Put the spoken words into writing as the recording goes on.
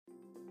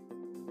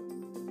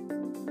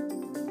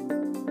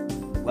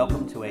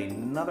Welcome to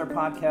another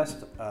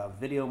podcast of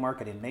Video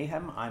Marketing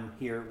Mayhem. I'm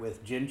here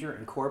with Ginger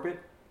and Corbett.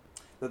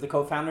 They're the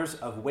co-founders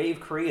of Wave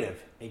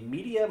Creative, a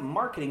media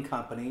marketing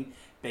company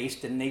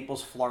based in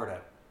Naples,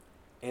 Florida,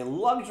 a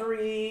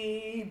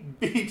luxury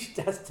beach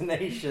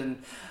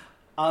destination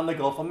on the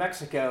Gulf of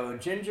Mexico.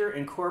 Ginger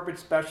and Corbett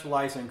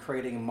specialize in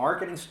creating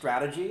marketing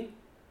strategy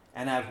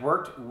and have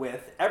worked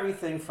with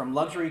everything from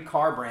luxury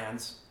car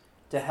brands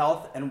to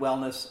health and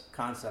wellness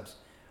concepts.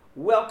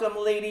 Welcome,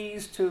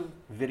 ladies, to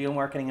Video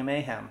Marketing and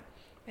Mayhem.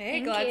 Hey,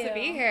 Thank glad you. to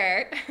be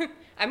here.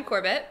 I'm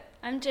Corbett.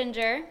 I'm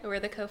Ginger.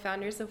 We're the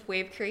co-founders of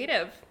Wave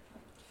Creative.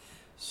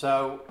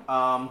 So,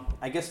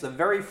 I guess the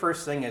very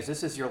first thing is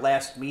this is your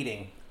last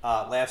meeting,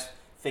 last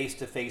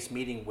face-to-face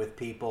meeting with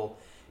people,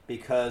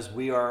 because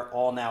we are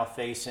all now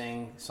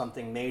facing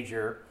something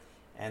major,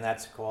 and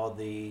that's called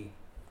the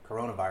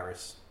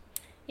coronavirus.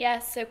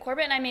 Yes, so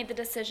Corbett and I made the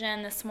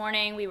decision this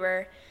morning. We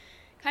were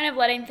kind of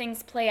letting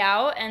things play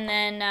out, and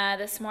then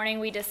this morning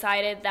we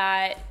decided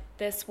that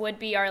this would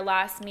be our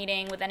last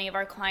meeting with any of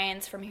our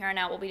clients. From here on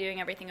out, we'll be doing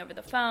everything over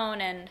the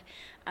phone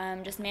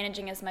and just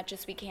managing as much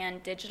as we can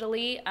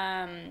digitally.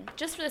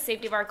 Just for the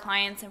safety of our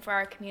clients and for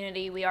our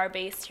community, we are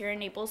based here in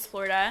Naples,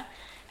 Florida,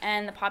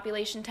 and the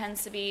population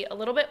tends to be a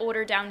little bit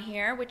older down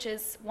here, which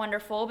is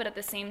wonderful, but at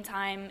the same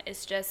time,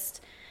 it's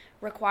just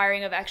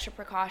requiring of extra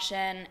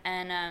precaution,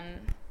 and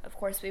of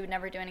course, we would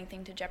never do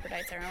anything to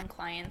jeopardize our own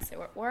clients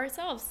or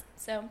ourselves.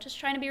 So just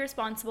trying to be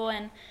responsible,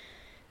 and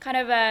kind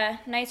of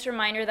a nice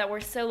reminder that we're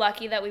so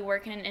lucky that we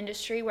work in an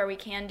industry where we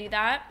can do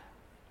that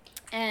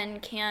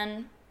and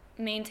can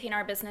maintain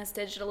our business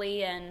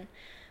digitally, and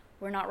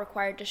we're not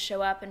required to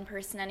show up in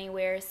person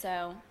anywhere.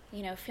 So,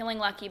 feeling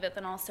lucky, but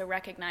then also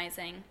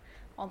recognizing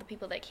all the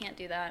people that can't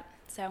do that.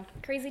 So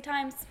crazy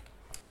times.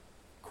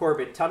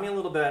 Corbett, tell me a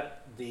little bit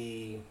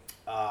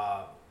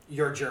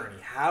your journey.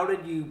 How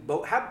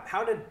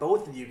did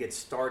both of you get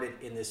started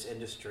in this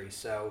industry?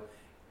 So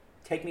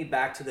take me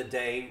back to the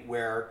day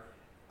where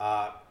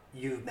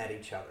you've met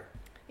each other.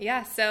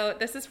 Yeah, so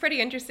this is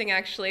pretty interesting,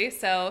 actually.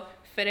 So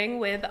fitting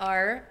with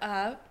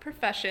our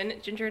profession,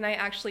 Ginger and I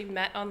actually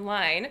met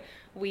online.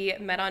 We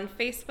met on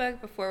Facebook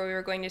before we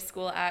were going to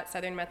school at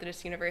Southern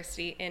Methodist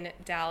University in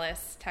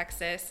Dallas,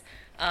 Texas.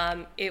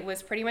 It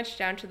was pretty much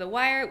down to the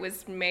wire. It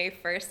was May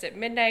 1st at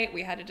midnight.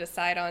 We had to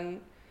decide on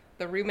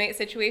the roommate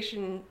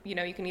situation. You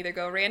can either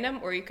go random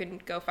or you can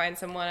go find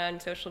someone on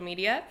social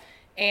media.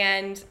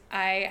 And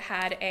I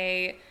had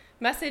a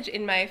message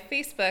in my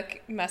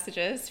Facebook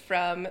messages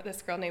from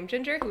this girl named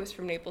Ginger, who was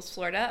from Naples,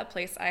 Florida, a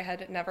place I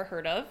had never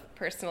heard of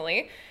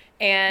personally.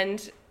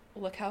 And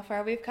look how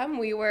far we've come.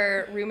 We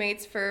were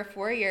roommates for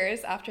 4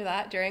 years after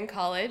that during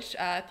college.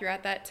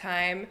 Throughout that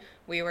time,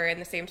 we were in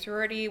the same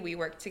sorority. We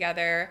worked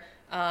together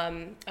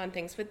on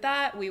things with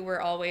that. We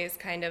were always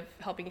kind of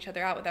helping each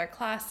other out with our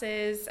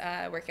classes,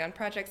 working on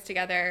projects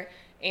together.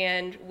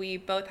 And we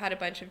both had a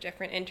bunch of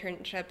different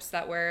internships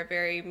that were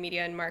very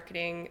media and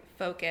marketing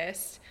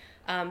focused.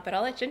 But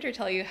I'll let Ginger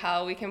tell you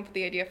how we came up with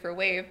the idea for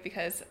Wave,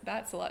 because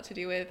that's a lot to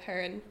do with her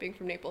and being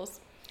from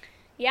Naples.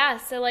 Yeah,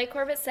 so like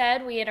Corbett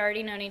said, we had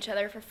already known each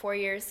other for 4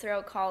 years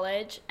throughout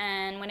college,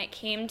 and when it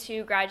came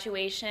to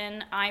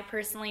graduation, I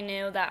personally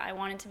knew that I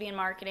wanted to be in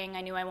marketing.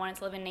 I knew I wanted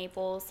to live in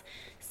Naples,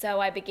 so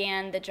I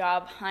began the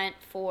job hunt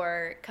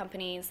for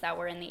companies that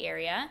were in the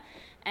area.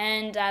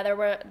 And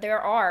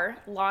there are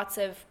lots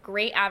of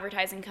great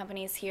advertising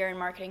companies here and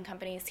marketing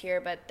companies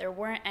here, but there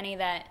weren't any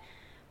that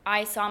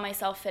I saw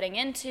myself fitting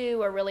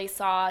into or really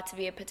saw to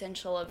be a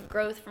potential of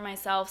growth for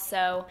myself.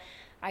 So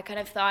I kind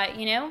of thought,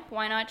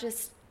 why not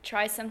just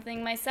try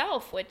something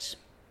myself, which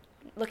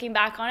looking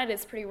back on it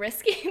is pretty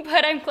risky,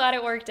 but I'm glad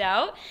it worked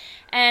out.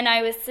 And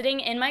I was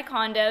sitting in my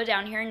condo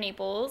down here in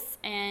Naples,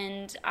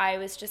 and I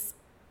was just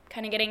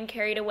kind of getting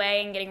carried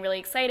away and getting really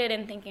excited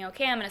and thinking,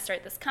 okay, I'm going to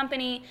start this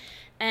company.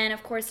 And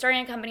of course,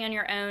 starting a company on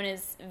your own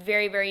is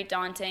very, very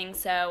daunting.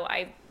 So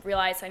I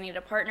realized I needed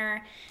a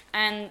partner.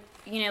 And,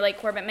 like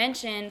Corbett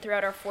mentioned,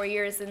 throughout our 4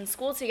 years in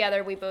school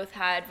together, we both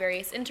had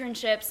various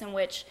internships in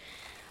which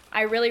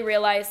I really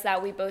realized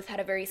that we both had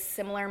a very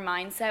similar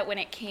mindset when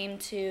it came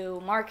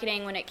to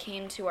marketing, when it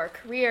came to our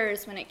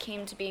careers, when it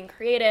came to being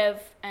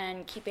creative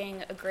and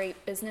keeping a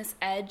great business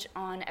edge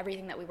on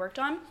everything that we worked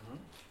on. Mm-hmm.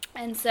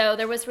 And so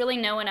there was really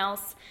no one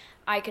else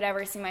I could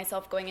ever see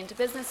myself going into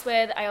business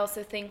with. I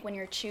also think when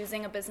you're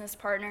choosing a business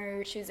partner,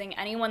 you're choosing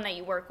anyone that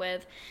you work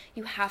with,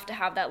 you have to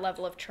have that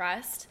level of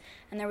trust.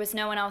 And there was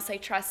no one else I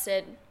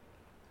trusted,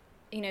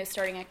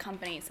 starting a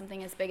company,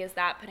 something as big as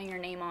that, putting your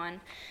name on,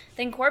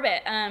 than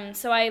Corbett.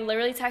 So I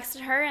literally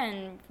texted her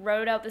and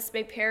wrote out this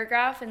big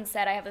paragraph and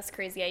said, I have this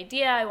crazy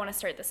idea. I want to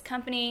start this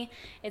company.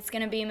 It's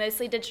going to be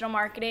mostly digital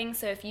marketing.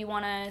 So if you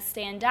want to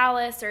stay in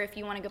Dallas or if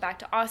you want to go back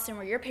to Austin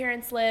where your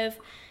parents live,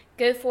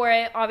 go for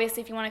it.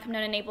 Obviously, if you want to come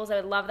down to Naples, I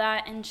would love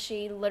that. And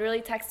she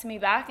literally texted me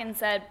back and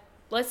said,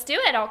 let's do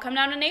it. I'll come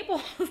down to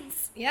Naples.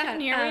 Yeah.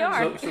 And here we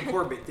are. So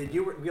Corbett, did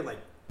you be like,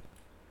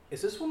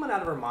 is this woman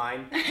out of her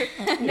mind?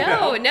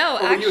 No, or were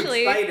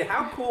actually. you excited?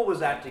 How cool was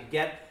that to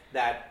get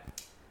that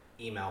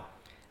email?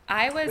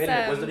 I was. Wait a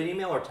minute, was it an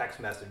email or text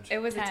message? It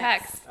was Text. a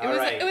text. All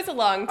right. It was a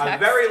long text. A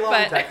very long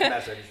but, text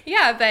message.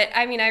 Yeah, but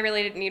I mean, I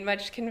really didn't need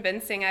much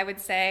convincing, I would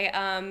say.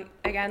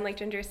 Again, like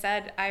Ginger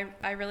said,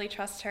 I really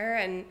trust her.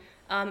 And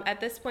at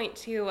this point,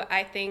 too,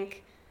 I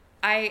think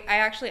I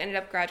actually ended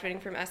up graduating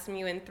from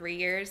SMU in 3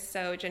 years.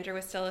 So Ginger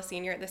was still a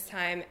senior at this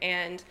time.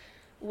 And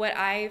what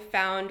I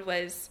found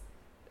was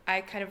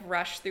I kind of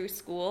rushed through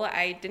school.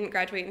 I didn't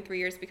graduate in 3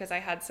 years because I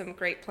had some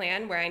great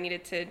plan where I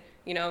needed to,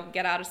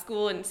 get out of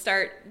school and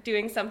start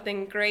doing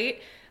something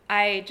great.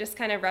 I just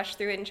kind of rushed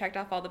through it and checked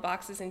off all the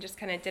boxes and just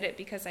kind of did it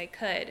because I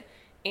could.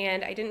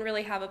 And I didn't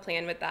really have a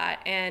plan with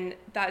that. And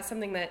that's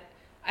something that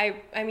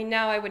I mean,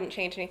 now I wouldn't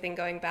change anything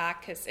going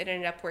back because it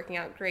ended up working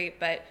out great.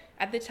 But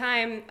at the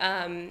time,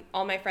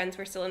 all my friends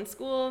were still in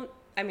school.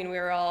 I mean, we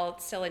were all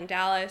still in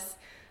Dallas.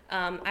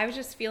 I was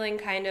just feeling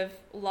kind of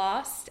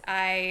lost.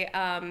 I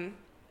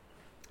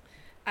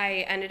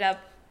ended up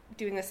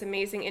doing this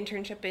amazing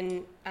internship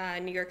in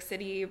New York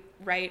City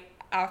right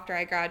after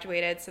I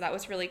graduated, so that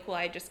was really cool.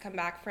 I had just come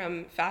back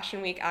from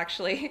Fashion Week,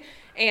 actually,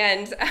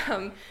 and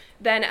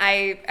then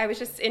I was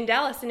just in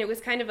Dallas, and it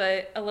was kind of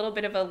a little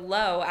bit of a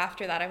low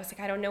after that. I was like,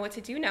 I don't know what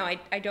to do now.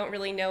 I don't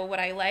really know what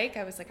I like.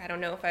 I was like, I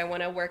don't know if I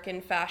want to work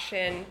in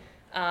fashion.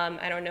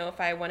 I don't know if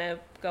I want to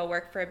go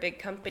work for a big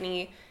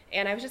company.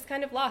 And I was just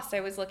kind of lost.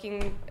 I was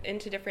looking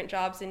into different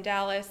jobs in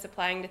Dallas,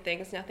 applying to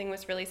things. Nothing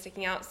was really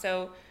sticking out.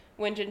 So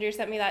when Ginger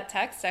sent me that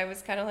text, I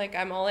was kind of like,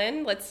 I'm all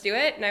in, let's do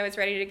it. And I was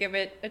ready to give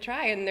it a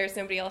try. And there's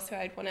nobody else who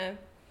I'd want to,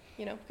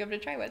 give it a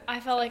try with. I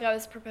felt like I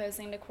was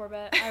proposing to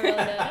Corbett. I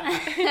really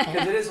did.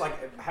 Because it is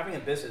like having a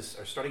business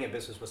or starting a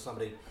business with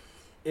somebody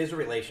is a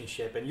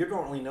relationship. And you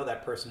don't really know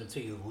that person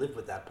until you live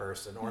with that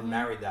person or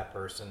married that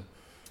person.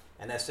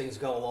 And as things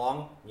go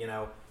along,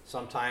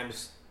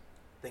 sometimes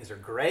things are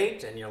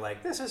great and you're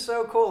like, this is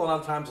so cool. And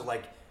other times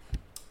like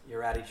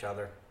you're at each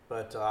other.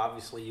 But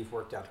obviously you've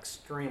worked out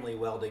extremely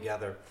well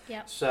together.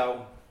 Yep.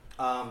 So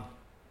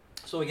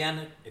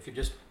again, if you're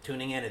just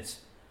tuning in,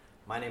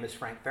 my name is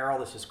Frank Farrell.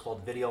 This is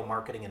called Video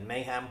Marketing and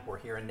Mayhem. We're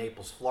here in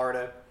Naples,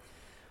 Florida.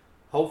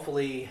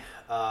 Hopefully,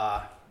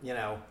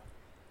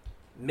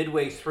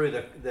 midway through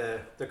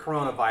the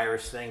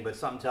coronavirus thing, but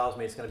something tells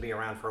me it's going to be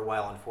around for a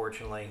while,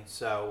 unfortunately.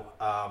 So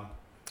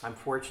I'm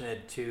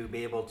fortunate to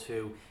be able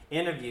to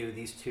interview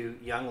these two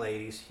young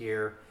ladies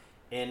here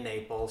in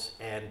Naples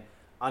and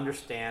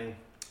understand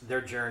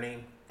their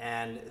journey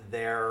and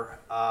their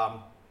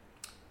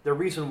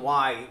reason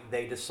why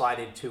they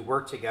decided to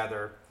work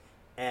together.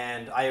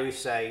 And I always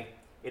say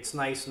it's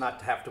nice not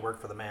to have to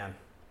work for the man.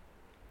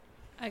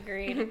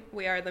 Agreed.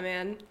 We are the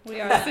man.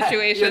 We are the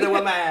situation. You're the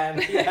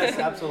woman. Yes,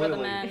 absolutely. We're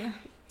the men.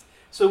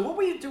 So what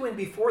were you doing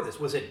before this?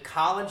 Was it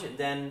college and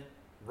then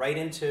right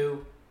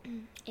into...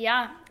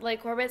 Yeah,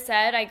 like Corbett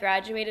said, I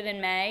graduated in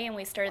May and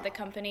we started the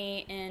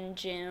company in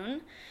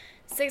June.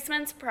 6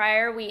 months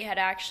prior, we had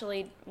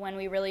actually, when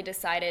we really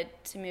decided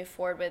to move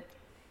forward with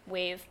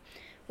Wave,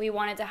 we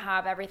wanted to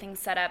have everything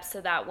set up so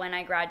that when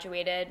I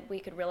graduated, we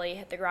could really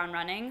hit the ground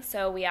running.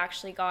 So we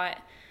actually got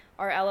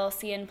our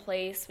LLC in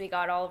place, we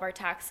got all of our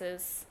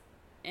taxes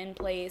in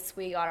place,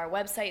 we got our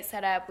website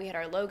set up, we had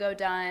our logo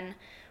done,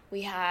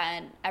 we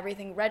had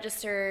everything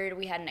registered,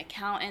 we had an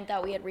accountant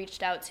that we had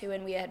reached out to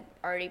and we had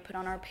already put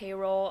on our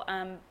payroll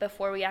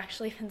before we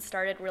actually even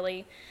started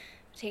really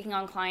taking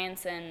on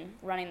clients and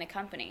running the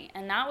company.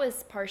 And that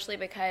was partially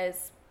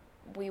because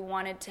we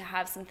wanted to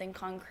have something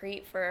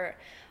concrete for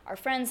our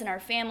friends and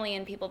our family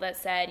and people that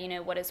said,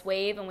 what is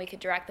Wave? And we could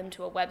direct them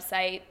to a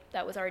website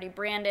that was already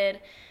branded.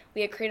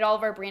 We had created all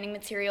of our branding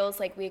materials,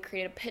 like we had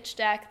created a pitch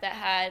deck that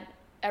had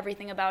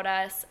everything about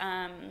us,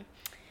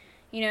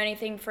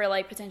 anything for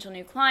like potential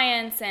new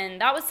clients.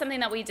 And that was something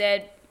that we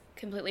did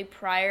completely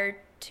prior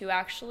to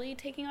actually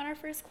taking on our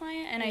first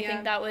client. And I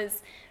think that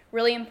was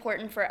really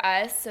important for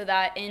us so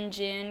that in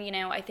June,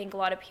 I think a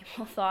lot of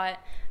people thought,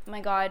 oh my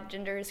God,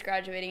 Ginger is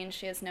graduating and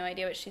she has no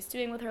idea what she's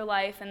doing with her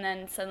life. And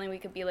then suddenly we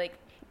could be like,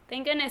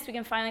 thank goodness we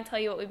can finally tell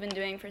you what we've been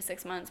doing for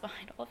 6 months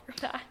behind all of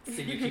our backs.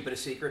 Did you keep it a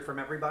secret from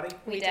everybody?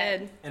 We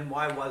did. And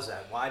why was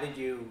that? Why did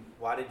you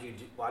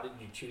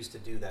choose to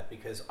do that?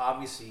 Because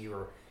obviously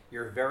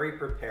you're very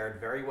prepared,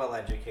 very well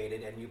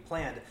educated, and you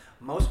planned.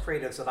 Most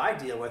creatives that I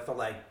deal with are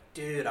like,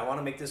 dude, I want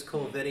to make this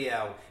cool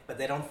video, but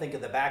they don't think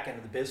of the back end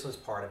of the business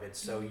part of it.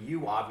 So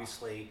you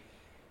obviously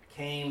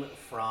came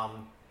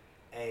from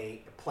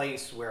a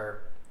place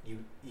where you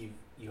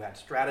had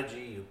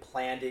strategy, you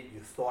planned it, you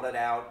thought it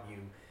out, you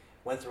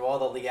went through all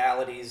the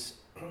legalities,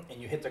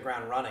 and you hit the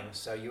ground running.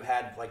 So you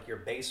had like your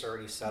base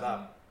already set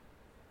up.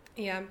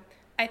 Yeah,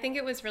 I think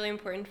it was really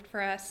important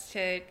for us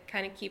to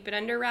kind of keep it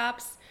under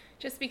wraps,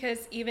 just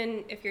because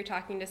even if you're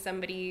talking to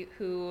somebody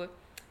who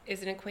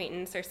is an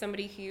acquaintance or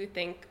somebody who you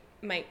think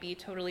might be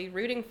totally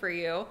rooting for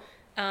you,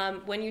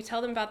 when you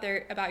tell them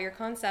about your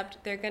concept,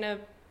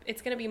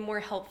 it's gonna be more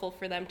helpful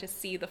for them to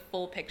see the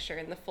full picture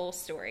and the full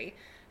story.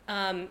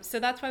 So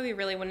that's why we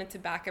really wanted to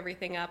back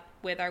everything up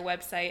with our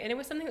website, and it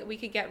was something that we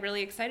could get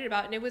really excited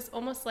about. And it was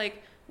almost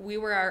like we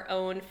were our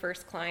own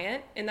first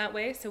client in that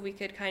way, so we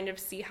could kind of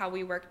see how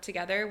we worked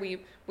together.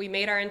 We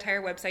made our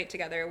entire website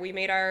together. We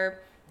made our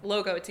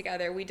logo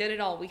together. We did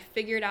it all. We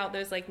figured out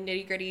those like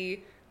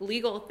nitty-gritty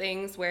legal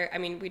things where, I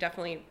mean,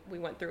 we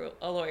went through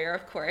a lawyer,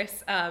 of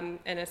course, and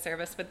a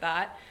service with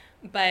that.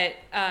 But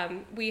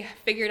we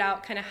figured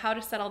out kind of how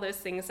to set all those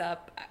things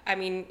up. I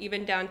mean,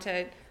 even down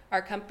to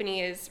our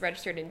company is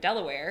registered in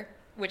Delaware,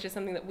 which is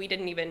something that we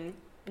didn't even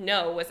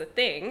know was a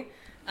thing.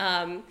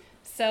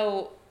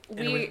 So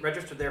and it was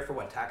registered there for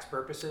what, tax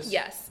purposes?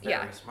 Yes.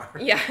 Very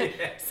smart. Yeah.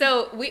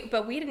 So we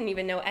didn't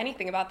even know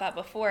anything about that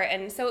before.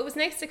 And so it was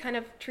nice to kind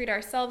of treat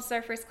ourselves as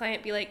our first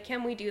client, be like,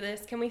 can we do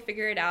this? Can we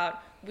figure it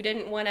out? We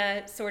didn't want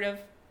to sort of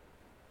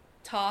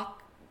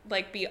talk,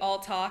 like be all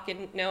talk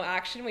and no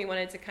action. We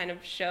wanted to kind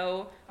of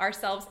show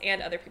ourselves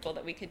and other people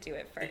that we could do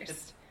it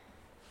first.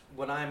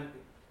 What I'm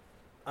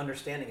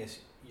understanding is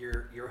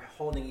you're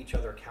holding each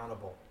other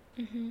accountable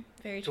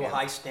Very to true. a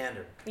high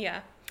standard.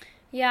 Yeah.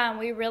 Yeah,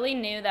 we really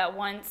knew that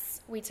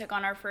once we took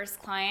on our first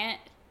client,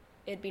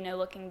 it'd be no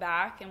looking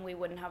back, and we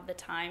wouldn't have the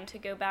time to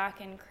go back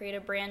and create a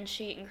brand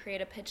sheet and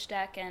create a pitch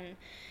deck. And,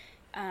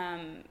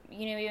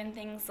 even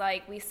things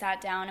like we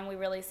sat down and we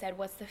really said,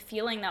 what's the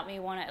feeling that we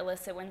want to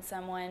elicit when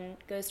someone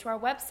goes to our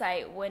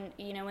website, when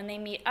they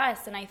meet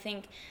us? And I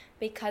think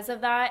because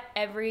of that,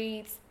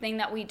 everything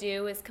that we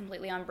do is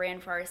completely on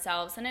brand for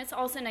ourselves. And it's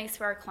also nice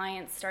for our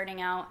clients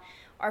starting out.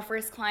 Our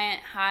first client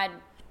had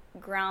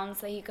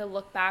grounds that he could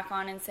look back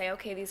on and say,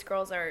 okay, these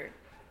girls are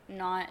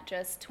not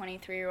just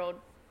 23-year-old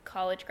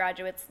college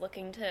graduates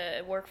looking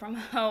to work from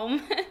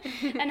home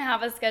and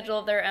have a schedule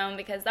of their own,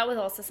 because that was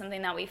also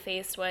something that we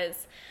faced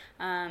was,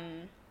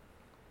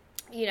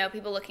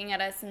 people looking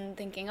at us and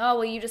thinking, oh,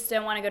 well, you just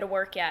don't want to go to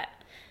work yet.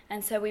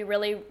 And so we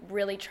really,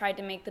 really tried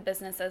to make the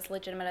business as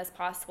legitimate as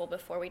possible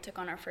before we took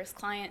on our first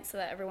client so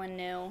that everyone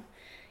knew,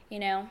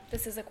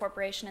 this is a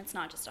corporation, it's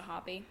not just a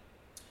hobby.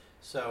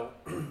 So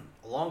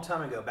a long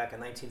time ago, back in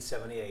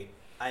 1978,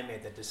 I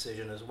made that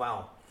decision as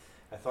well.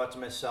 I thought to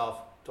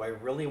myself, do I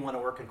really want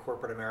to work in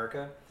corporate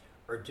America,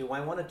 or do I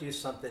want to do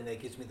something that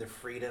gives me the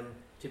freedom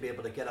to be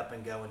able to get up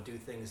and go and do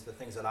the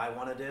things that I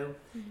want to do?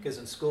 Because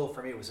in school,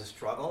 for me, it was a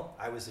struggle.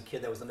 I was the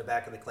kid that was in the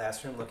back of the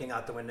classroom looking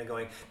out the window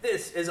going,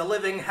 this is a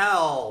living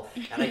hell.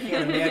 And I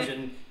can't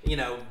imagine,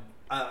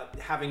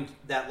 having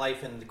that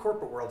life in the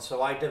corporate world.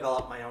 So I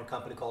developed my own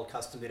company called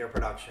Custom Video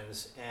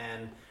Productions,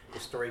 and the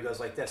story goes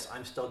like this.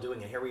 I'm still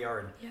doing it. Here we are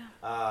in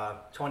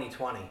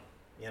 2020,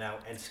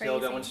 and still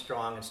going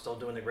strong and still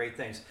doing the great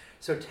things.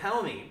 So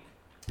tell me,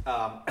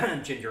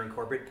 Ginger and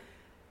Corbett,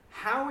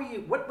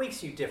 what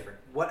makes you different?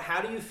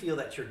 How do you feel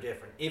that you're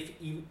different? If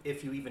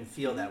you even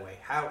feel that way,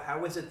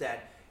 how is it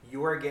that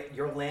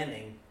you're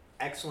landing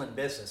excellent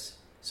business?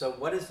 So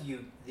what is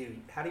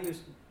how do you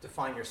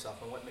define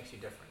yourself, and what makes you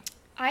different?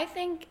 I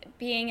think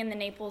being in the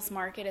Naples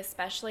market,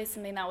 especially,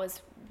 something that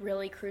was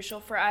really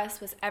crucial for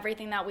us was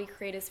everything that we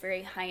create is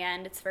very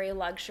high-end. It's very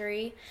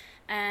luxury.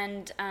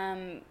 And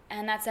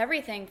that's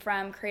everything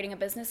from creating a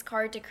business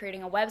card to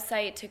creating a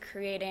website to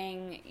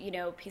creating,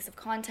 a piece of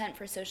content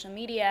for social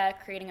media,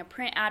 creating a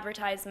print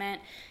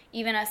advertisement,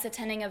 even us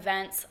attending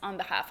events on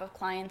behalf of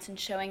clients and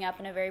showing up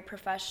in a very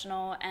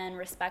professional and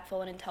respectful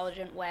and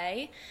intelligent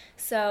way.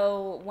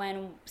 So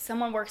when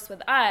someone works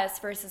with us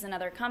versus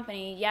another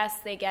company, yes,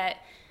 they get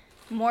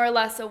more or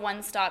less a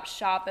one-stop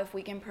shop if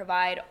we can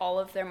provide all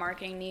of their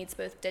marketing needs,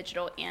 both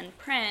digital and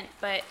print.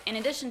 But in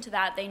addition to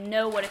that, they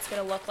know what it's going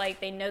to look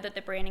like. They know that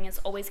the branding is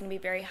always going to be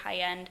very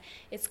high-end.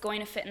 It's going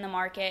to fit in the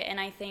market. And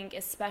I think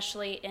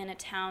especially in a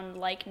town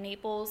like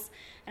Naples,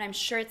 and I'm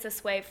sure it's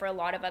this way for a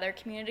lot of other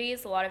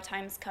communities, a lot of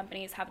times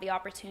companies have the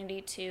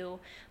opportunity to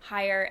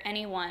hire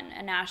anyone,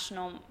 a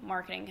national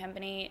marketing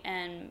company,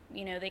 and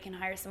they can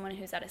hire someone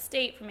who's out of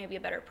state for maybe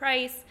a better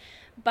price,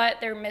 but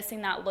they're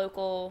missing that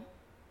local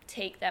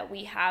take that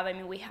we have. I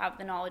mean, we have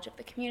the knowledge of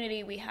the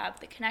community, we have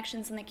the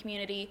connections in the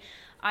community.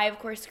 I, of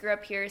course, grew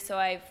up here, so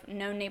I've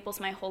known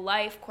Naples my whole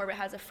life. Corbett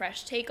has a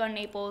fresh take on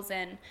Naples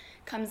and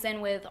comes in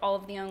with all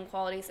of the own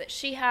qualities that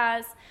she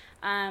has.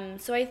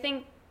 So I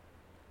think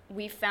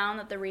we found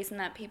that the reason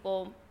that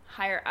people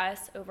hire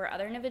us over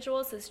other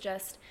individuals is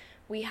just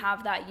we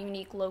have that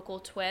unique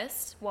local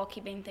twist while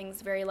keeping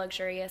things very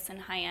luxurious and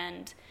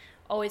high-end,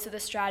 always with a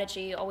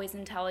strategy, always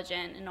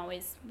intelligent, and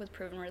always with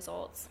proven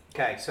results.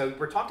 Okay, so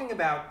we're talking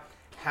about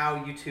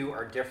how you two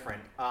are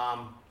different.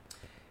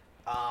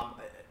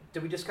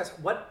 Did we discuss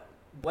what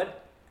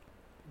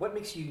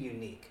makes you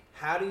unique?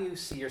 How do you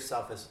see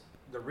yourself as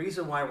the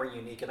reason why we're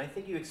unique? And I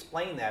think you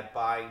explained that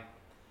by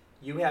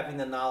you having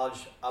the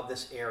knowledge of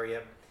this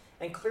area.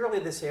 And clearly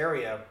this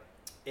area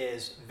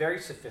is very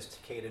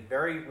sophisticated,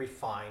 very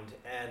refined,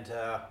 and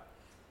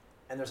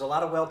there's a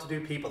lot of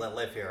well-to-do people that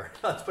live here.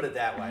 Let's put it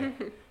that way.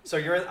 So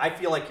I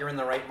feel like you're in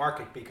the right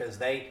market, because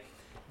I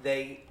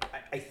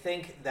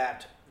think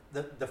that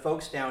the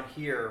folks down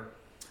here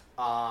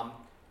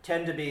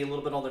tend to be a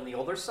little bit on the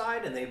older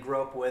side, and they grew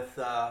up with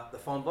the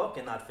phone book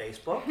and not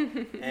Facebook.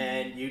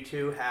 And you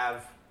two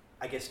have,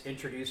 I guess,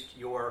 introduced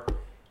your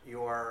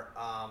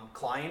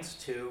clients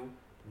to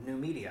new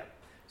media.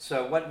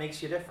 So what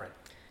makes you different?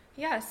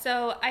 Yeah,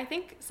 so I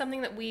think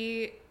something that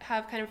we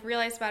have kind of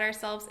realized about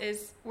ourselves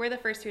is we're the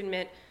first to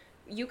admit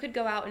you could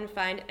go out and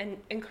find an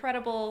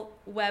incredible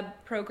web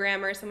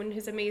programmer, someone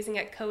who's amazing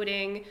at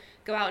coding,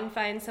 go out and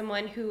find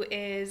someone who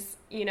is,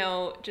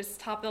 just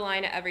top of the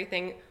line at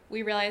everything.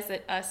 We realize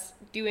that us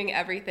doing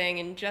everything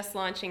and just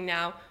launching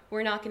now,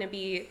 we're not going to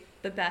be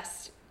the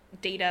best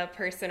data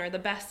person or the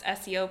best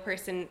SEO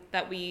person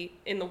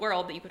in the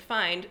world that you could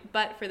find.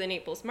 But for the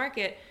Naples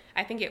market,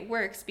 I think it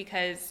works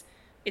because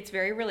it's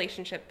very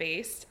relationship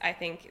based. I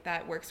think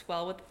that works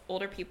well with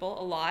older people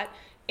a lot.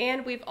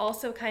 And we've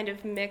also kind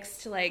of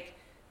mixed like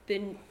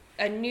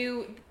a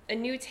new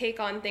take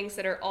on things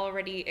that are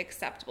already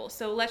acceptable.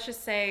 So let's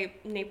just say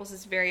Naples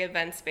is very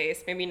events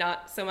based, maybe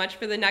not so much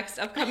for the next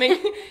upcoming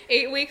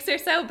 8 weeks or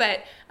so,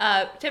 but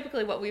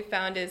typically what we've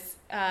found is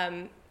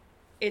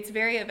it's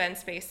very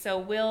events based. So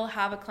we'll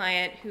have a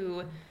client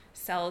who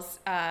sells,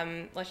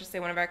 let's just say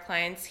one of our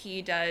clients,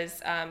 he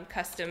does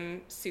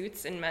custom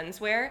suits and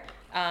menswear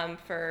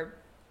for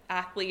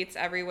athletes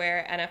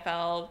everywhere,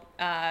 NFL,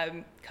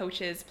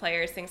 coaches,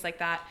 players, things like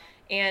that,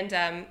 and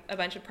a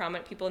bunch of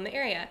prominent people in the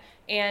area.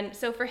 And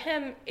so for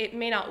him, it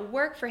may not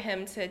work for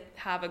him to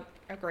have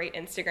a great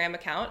Instagram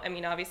account. I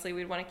mean, obviously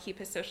we'd want to keep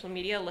his social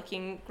media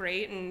looking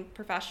great and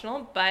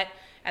professional, but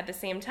at the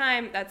same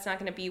time, that's not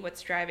going to be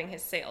what's driving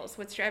his sales.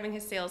 What's driving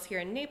his sales here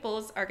in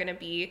Naples are going to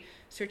be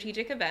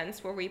strategic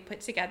events where we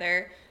put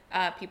together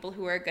people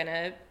who are going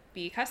to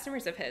be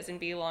customers of his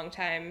and be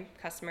longtime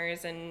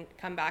customers and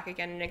come back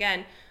again and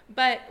again.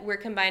 But we're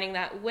combining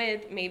that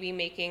with maybe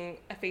making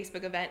a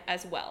Facebook event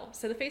as well.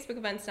 So the Facebook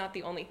event's not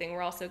the only thing.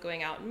 We're also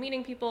going out and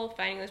meeting people,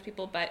 finding those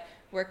people, but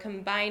we're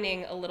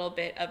combining a little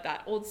bit of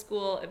that old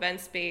school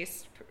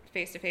events-based,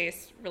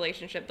 face-to-face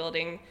relationship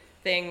building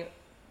thing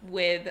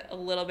with a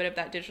little bit of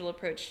that digital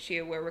approach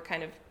too, where we're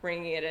kind of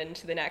bringing it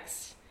into the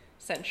next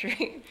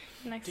century.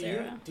 Next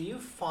era. Do you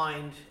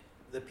find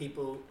the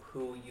people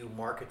who you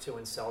market to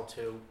and sell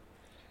to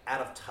out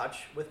of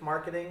touch with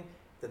marketing?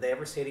 Did they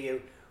ever say to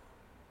you,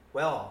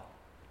 well,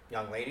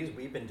 young ladies,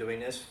 we've been doing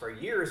this for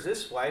years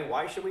this way,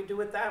 why should we do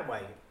it that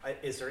way?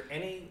 Is there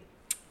any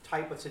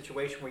type of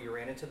situation where you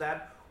ran into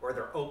that, or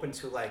they're open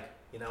to like,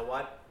 you know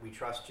what, we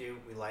trust you,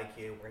 we like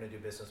you, we're going to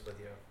do business with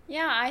you?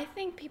 Yeah, I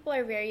think people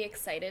are very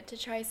excited to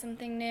try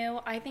something new.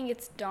 I think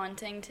it's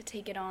daunting to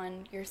take it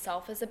on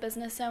yourself as a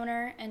business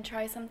owner and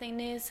try something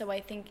new. So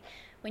I think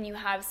when you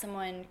have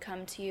someone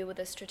come to you with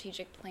a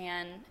strategic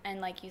plan, and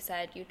like you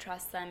said, you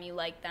trust them, you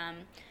like them,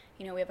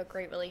 we have a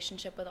great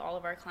relationship with all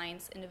of our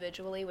clients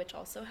individually, which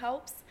also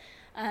helps.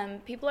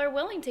 People are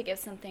willing to give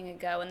something a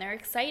go, and they're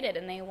excited,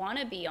 and they want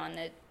to be on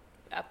the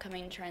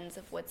upcoming trends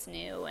of what's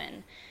new.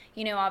 And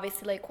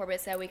obviously, like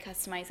Corbett said, we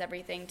customize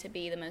everything to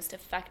be the most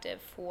effective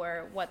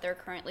for what they're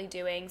currently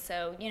doing.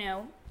 So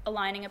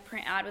aligning a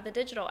print ad with a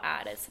digital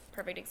ad is a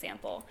perfect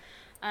example.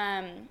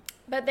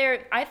 But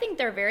I think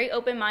they're very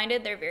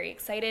open-minded. They're very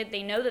excited.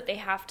 They know that they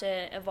have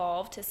to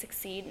evolve to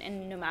succeed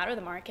in no matter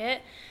the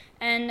market.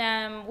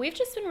 And we've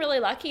just been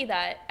really lucky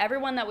that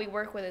everyone that we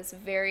work with is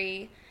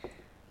very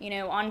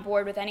on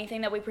board with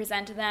anything that we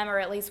present to them, or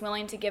at least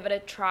willing to give it a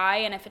try.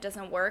 And if it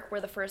doesn't work,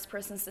 we're the first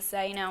persons to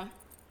say,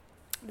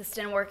 this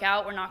didn't work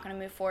out, we're not going to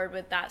move forward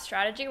with that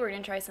strategy, we're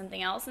going to try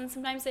something else. And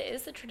sometimes it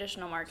is the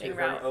traditional marketing route.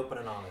 So you're very open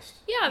and honest.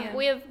 Yeah.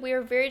 We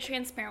are very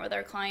transparent with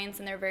our clients,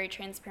 and they're very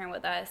transparent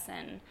with us.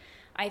 And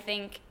I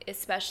think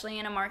especially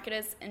in a market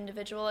as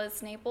individual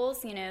as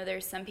Naples,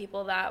 there's some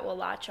people that will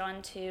latch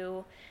on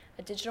to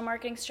a digital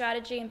marketing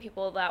strategy and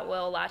people that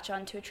will latch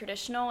on to a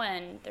traditional,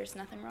 and there's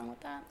nothing wrong with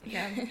that.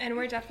 Yeah, and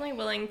we're definitely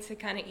willing to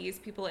kind of ease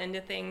people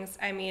into things.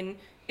 I mean,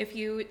 if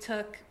you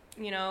took,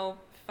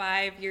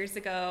 5 years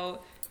ago,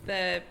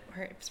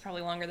 or it's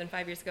probably longer than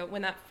 5 years ago,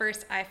 when that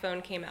first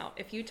iPhone came out,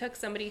 if you took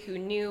somebody who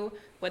knew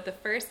what the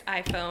first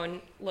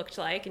iPhone looked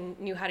like and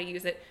knew how to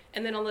use it,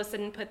 and then all of a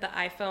sudden put the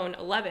iPhone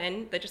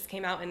 11 that just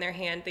came out in their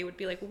hand, they would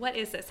be like, what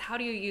is this? How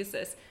do you use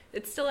this?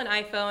 It's still an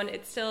iPhone.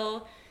 It's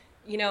still,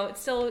 it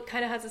still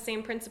kind of has the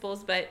same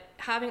principles, but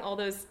having all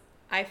those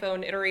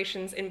iPhone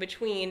iterations in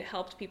between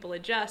helped people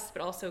adjust,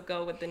 but also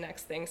go with the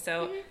next thing.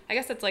 So I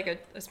guess that's like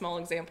a small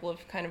example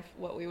of kind of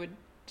what we would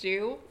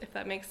do, if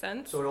that makes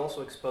sense. So it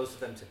also exposes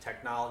them to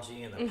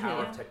technology and the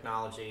power of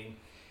technology,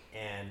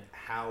 and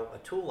how a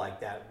tool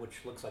like that,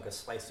 which looks like a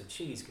slice of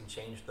cheese, can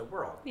change the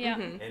world. Yeah.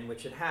 In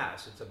which it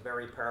has. It's a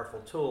very powerful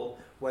tool,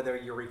 whether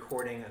you're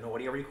recording an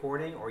audio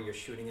recording, or you're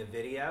shooting a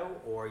video,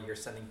 or you're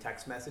sending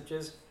text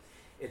messages.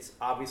 It's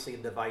obviously a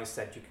device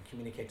that you can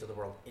communicate to the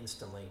world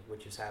instantly,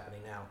 which is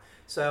happening now.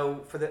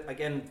 So for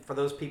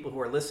those people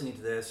who are listening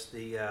to this,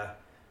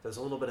 there's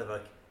a little bit of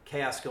a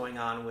chaos going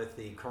on with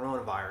the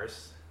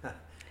coronavirus,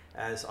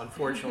 as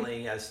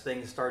unfortunately as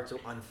things start to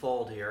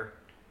unfold here.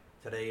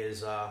 Today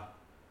is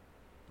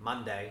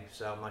Monday,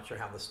 so I'm not sure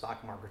how the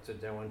stock markets are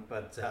doing,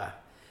 but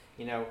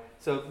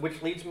so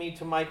which leads me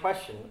to my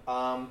question.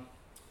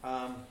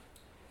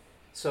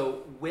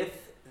 So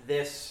with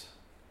this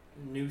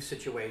new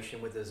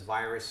situation, with this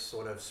virus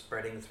sort of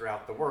spreading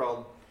throughout the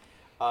world,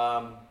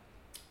 I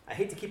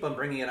hate to keep on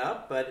bringing it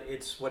up, but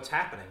it's what's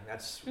happening.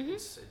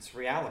 It's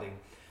reality.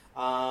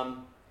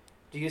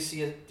 Do you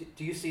see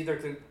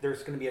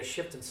there's going to be a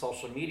shift in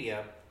social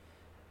media?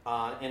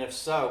 And if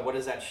so, what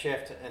is that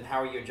shift, and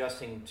how are you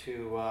adjusting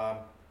to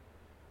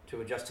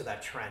adjust to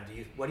that trend?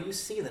 What do you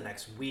see in the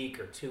next week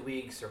or 2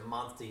 weeks or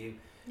month?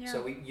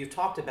 So you've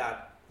talked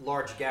about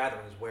large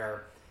gatherings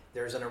where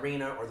there's an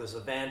arena or there's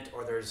an event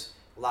or there's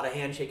a lot of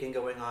handshaking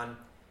going on.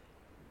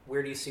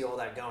 Where do you see all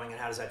that going,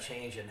 and how does that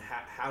change, and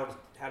how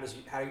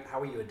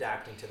are you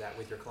adapting to that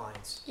with your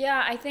clients?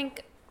 Yeah, I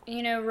think,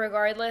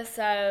 regardless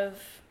of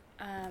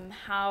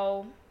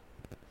how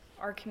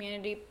our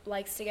community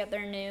likes to get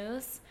their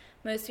news,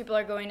 most people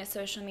are going to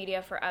social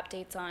media for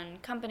updates on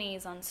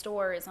companies, on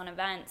stores, on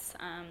events.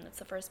 That's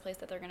the first place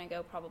that they're going to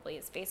go, probably,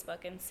 is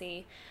Facebook, and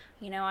see,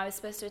 I was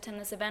supposed to attend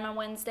this event on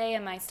Wednesday.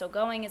 Am I still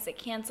going? Is it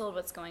canceled?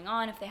 What's going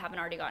on? If they haven't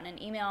already gotten an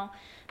email,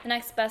 the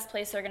next best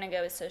place they're going to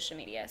go is social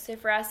media. So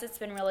for us, it's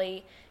been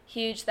really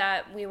huge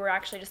that we were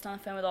actually just on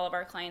the phone with all of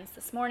our clients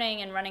this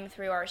morning and running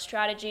through our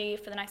strategy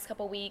for the next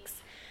couple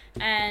weeks,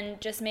 and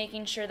just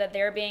making sure that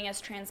they're being as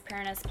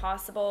transparent as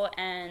possible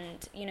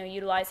and,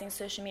 utilizing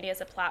social media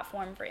as a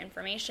platform for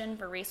information,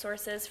 for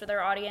resources for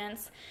their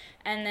audience,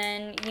 and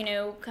then,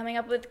 coming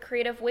up with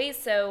creative ways.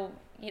 So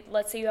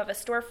let's say you have a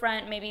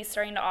storefront, maybe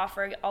starting to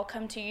offer, I'll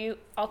come to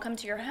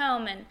your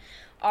home and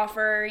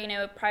offer,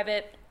 a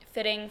private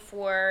fitting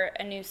for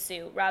a new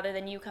suit rather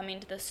than you coming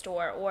to the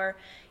store. Or,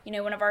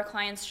 one of our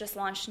clients just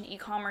launched an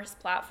e-commerce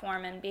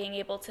platform and being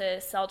able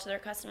to sell to their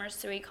customers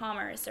through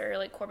e-commerce. Or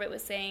like Corbett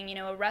was saying,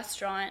 a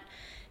restaurant,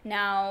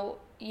 now,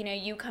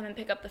 you come and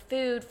pick up the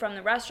food from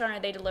the restaurant or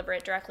they deliver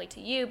it directly to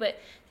you, but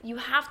you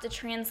have to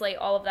translate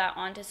all of that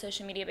onto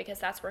social media because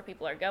that's where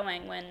people are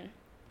going when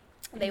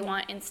they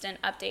want instant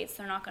updates.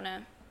 They're not going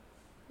to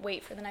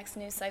wait for the next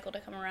news cycle to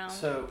come around.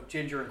 So,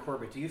 Ginger and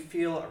Corbett, do you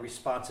feel a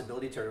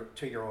responsibility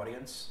to your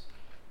audience?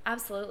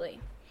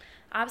 Absolutely.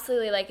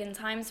 Absolutely. Like in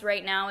times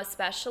right now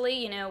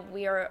especially,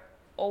 we are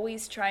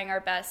always trying our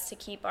best to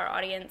keep our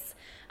audience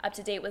up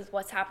to date with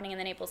what's happening in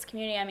the Naples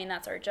community. I mean,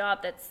 that's our job.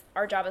 That's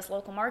our job as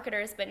local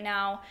marketers. But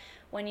now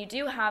when you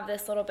do have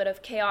this little bit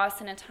of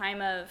chaos in a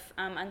time of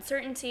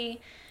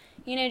uncertainty,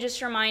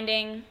 just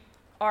reminding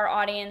our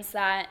audience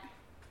that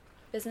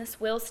business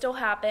will still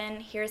happen.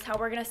 Here's how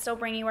we're going to still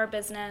bring you our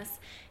business.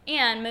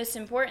 And most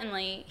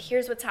importantly,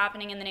 here's what's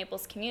happening in the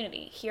Naples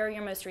community. Here are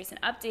your most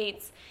recent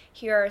updates.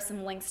 Here are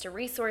some links to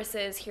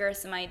resources. Here are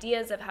some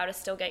ideas of how to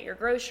still get your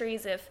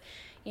groceries. If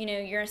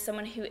you're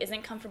someone who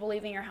isn't comfortable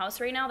leaving your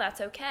house right now,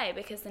 that's okay,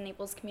 because the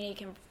Naples community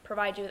can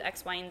provide you with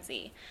X, Y, and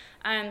Z.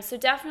 So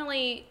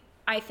definitely,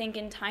 I think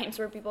in times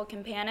where people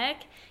can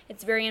panic,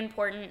 it's very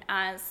important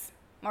as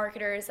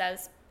marketers,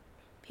 as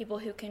people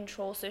who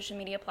control social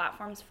media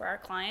platforms for our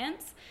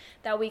clients,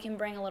 that we can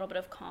bring a little bit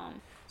of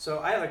calm. So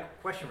I have a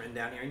question written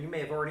down here, and you may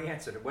have already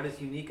answered it. What is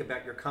unique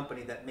about your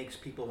company that makes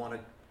people want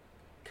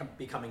to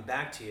be coming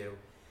back to you?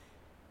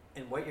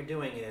 And what you're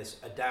doing is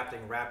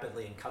adapting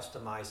rapidly and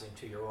customizing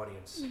to your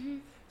audience. Mm-hmm.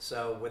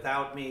 So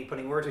without me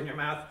putting words in your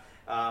mouth,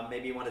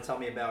 maybe you want to tell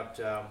me about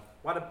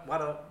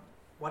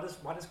why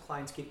does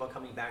clients keep on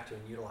coming back to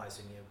and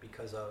utilizing you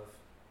because of?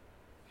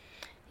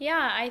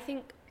 Yeah, I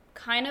think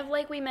kind of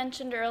like we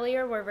mentioned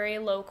earlier, we're very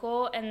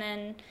local, and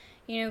then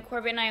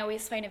Corbett and I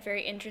always find it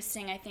very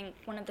interesting. I think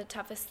one of the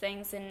toughest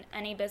things in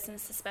any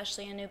business,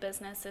 especially a new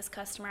business, is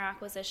customer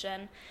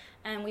acquisition,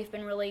 and we've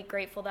been really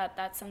grateful that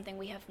that's something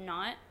we have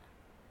not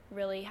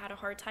really had a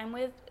hard time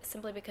with,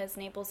 simply because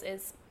Naples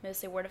is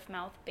mostly word of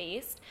mouth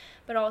based,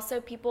 but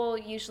also people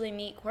usually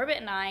meet Corbett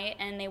and I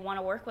and they want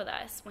to work with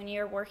us. When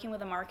you're working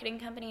with a marketing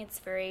company, it's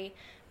very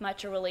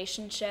much a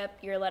relationship.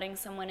 You're letting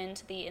someone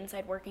into the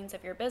inside workings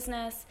of your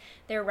business.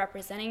 They're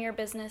representing your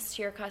business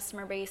to your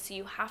customer base, so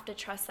you have to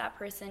trust that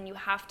person. You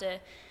have to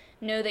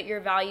know that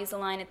your values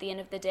align at the end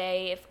of the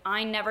day. If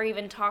I never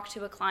even talk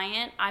to a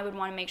client, I would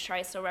want to make sure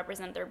I still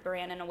represent their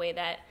brand in a way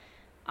that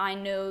I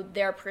know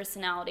their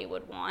personality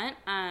would want.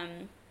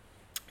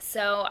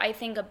 So I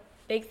think a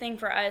big thing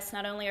for us,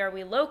 not only are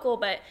we local,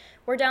 but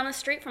we're down the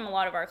street from a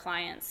lot of our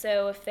clients.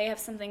 So if they have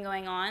something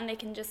going on, they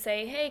can just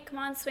say, hey, come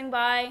on, swing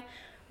by.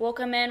 We'll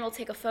come in, we'll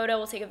take a photo,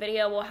 we'll take a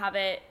video, we'll have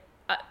it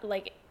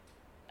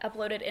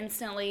uploaded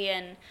instantly.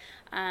 And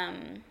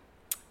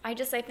I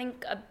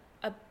think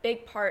a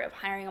big part of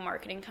hiring a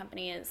marketing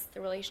company is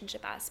the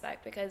relationship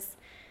aspect, because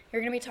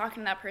you're going to be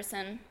talking to that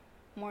person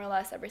more or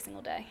less every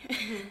single day.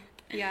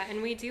 Yeah,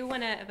 and we do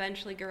want to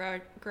eventually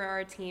grow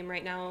our team.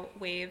 Right now,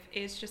 Wave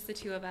is just the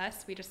two of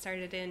us. We just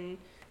started in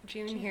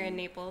June here in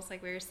Naples,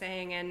 like we were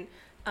saying,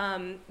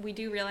 and we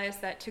do realize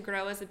that to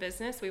grow as a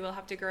business, we will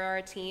have to grow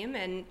our team,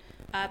 and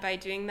by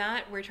doing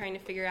that, we're trying to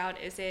figure out,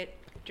 is it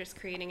just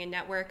creating a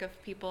network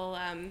of people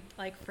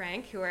like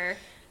Frank, who are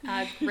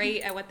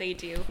great at what they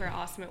do, who are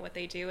awesome at what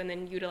they do, and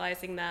then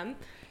utilizing them,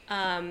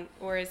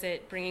 or is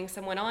it bringing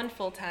someone on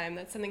full-time?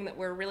 That's something that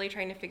we're really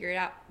trying to figure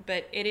out,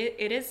 but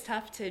it is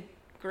tough to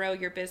grow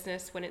your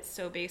business when it's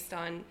so based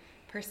on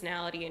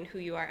personality and who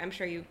you are. I'm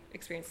sure you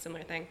experienced a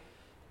similar thing.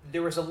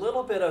 There was a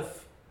little bit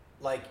of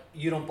like,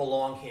 you don't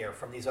belong here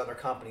from these other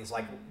companies.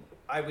 Like,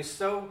 I was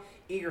so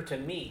eager to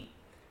meet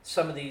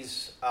some of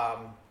these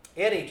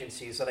ad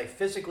agencies that I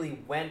physically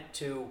went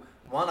to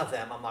one of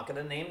them, I'm not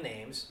going to name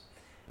names,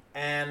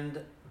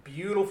 and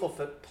beautiful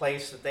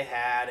place that they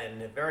had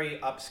and very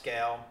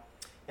upscale.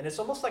 And it's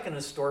almost like in a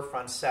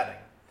storefront setting.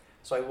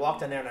 So I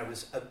walked in there and I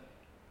was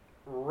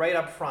right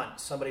up front,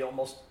 somebody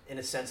almost in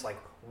a sense like,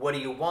 what do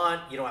you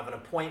want? You don't have an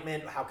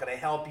appointment. How can I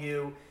help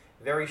you?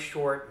 Very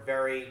short,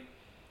 very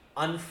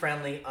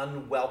unfriendly,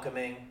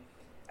 unwelcoming,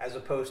 as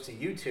opposed to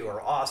you two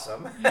are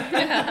awesome.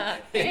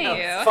 Thank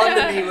you. Fun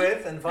to be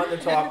with and fun to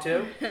talk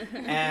to,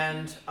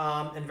 and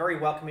very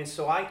welcoming.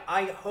 So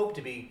I hope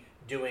to be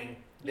doing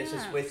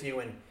business with you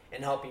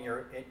and helping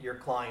your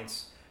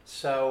clients.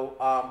 So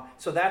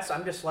that's,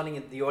 I'm just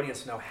letting the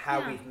audience know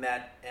how we've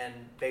met and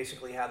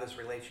basically how this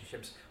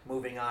relationship's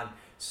moving on.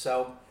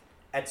 So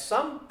at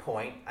some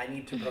point, I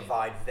need to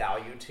provide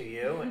value to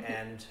you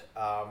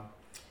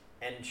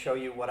and show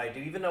you what I do.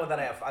 Even though that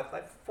I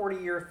have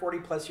 40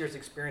 plus years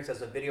experience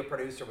as a video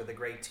producer with a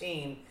great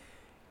team,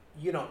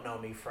 you don't know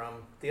me from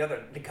the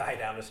guy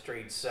down the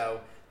street.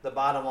 So the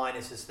bottom line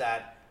is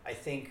that I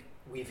think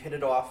we've hit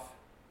it off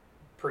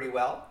pretty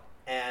well,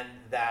 and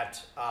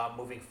that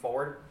moving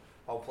forward,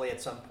 hopefully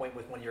at some point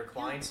with one of your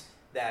clients,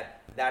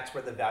 that's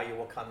where the value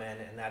will come in,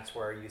 and that's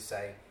where you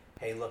say,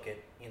 hey, look at,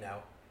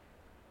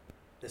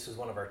 this is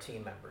one of our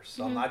team members.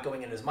 So I'm not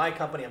going in as my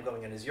company, I'm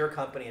going in as your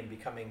company and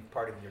becoming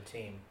part of your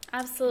team.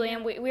 Absolutely,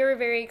 and we were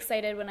very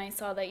excited when I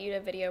saw that you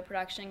did video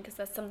production, because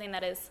that's something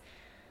that is,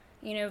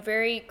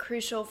 very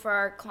crucial for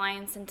our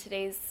clients in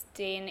today's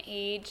day and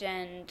age,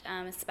 and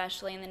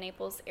especially in the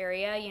Naples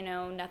area.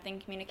 Nothing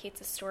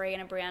communicates a story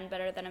and a brand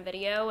better than a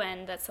video,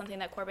 and that's something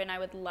that Corbett and I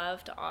would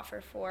love to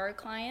offer for our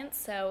clients.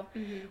 So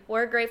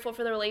we're grateful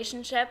for the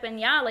relationship, and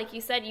like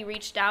you said, you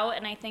reached out,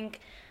 and I think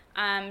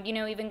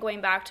even going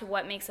back to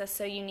what makes us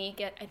so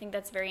unique, I think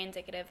that's very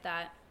indicative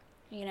that,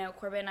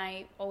 Corbett and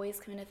I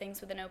always come into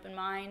things with an open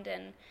mind,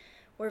 and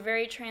we're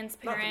very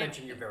transparent. Not to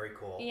mention you're very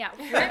cool. Yeah,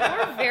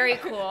 we're very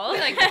cool. I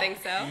like to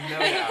think so. No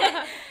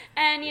doubt.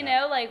 And,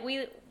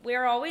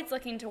 we're always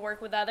looking to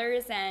work with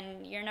others,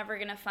 and you're never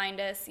going to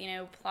find us,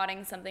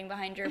 plotting something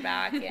behind your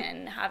back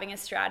and having a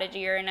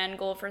strategy or an end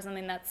goal for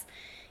something that's,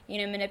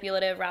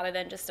 manipulative rather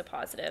than just a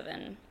positive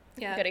and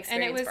good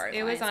experience for our clients.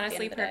 It was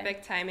honestly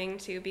perfect timing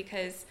too,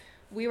 because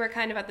we were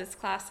kind of at this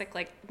classic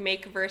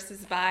make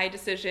versus buy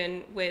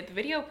decision with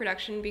video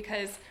production,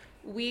 because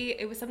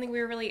it was something we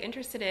were really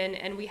interested in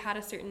and we had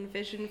a certain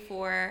vision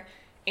for,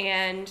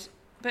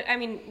 but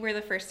we're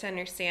the first to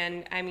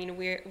understand,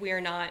 we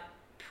are not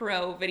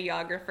pro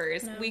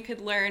videographers. No. We could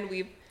learn,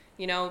 we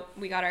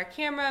got our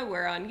camera,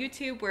 we're on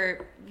YouTube,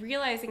 we're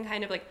realizing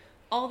kind of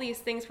all these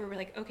things where we're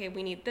like, okay,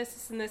 we need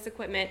this and this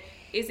equipment.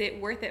 Is it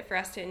worth it for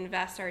us to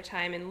invest our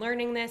time in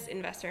learning this,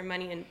 invest our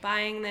money in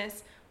buying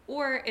this?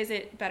 Or is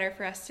it better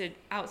for us to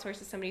outsource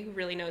to somebody who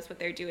really knows what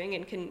they're doing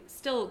and can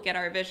still get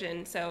our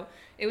vision? So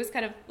it was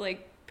kind of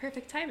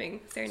perfect timing,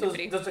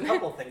 serendipity. So there's a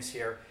couple of things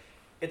here.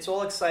 It's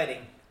all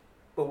exciting,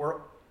 but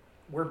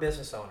we're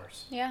business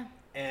owners. Yeah.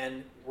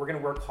 And we're going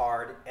to work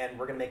hard, and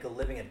we're going to make a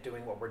living at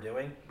doing what we're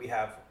doing. We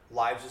have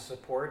lives to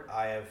support.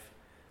 I have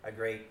a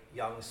great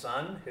young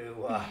son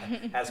who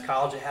has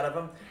college ahead of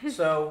him.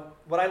 So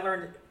what I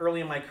learned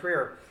early in my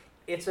career,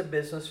 it's a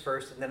business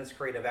first, and then it's a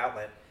creative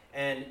outlet.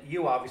 And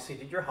you obviously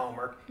did your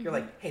homework. You're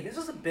like, hey, this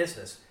is a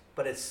business,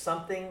 but it's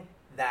something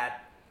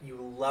that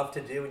you love to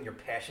do and you're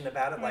passionate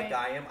about it, like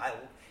I am.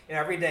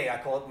 Every day I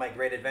call it my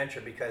great adventure,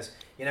 because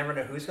you never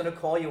know who's going to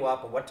call you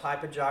up or what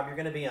type of job you're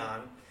going to be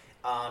on.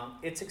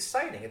 It's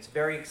exciting. It's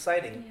very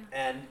exciting.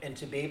 Yeah. And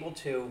to be able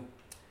to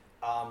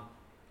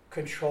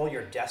control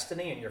your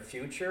destiny and your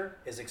future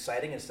is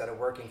exciting, instead of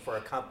working for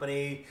a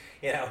company,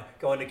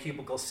 going to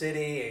Cubicle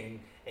City,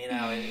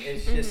 and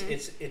it's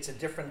just it's a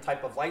different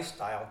type of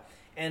lifestyle.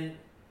 And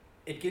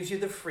it gives you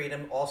the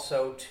freedom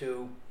also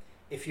to,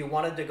 if you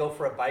wanted to go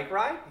for a bike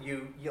ride,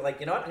 you're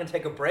like, I'm going to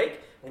take a break,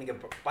 I'm going to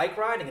get a bike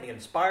ride, I'm going to get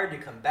inspired, you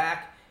come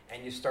back,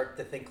 and you start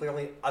to think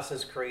clearly, us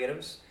as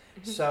creatives.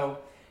 So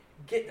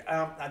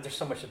there's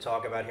so much to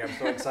talk about here, I'm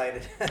so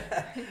excited.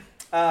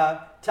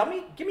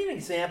 Give me an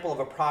example of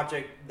a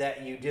project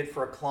that you did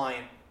for a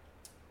client,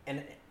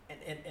 and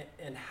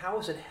how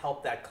has it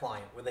helped that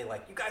client? Were they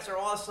like, you guys are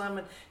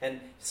awesome? And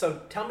so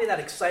tell me that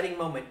exciting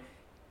moment.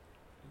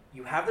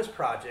 You have this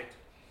project,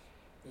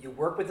 you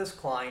work with this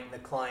client, and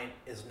the client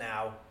is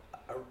now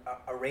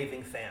a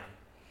raving fan.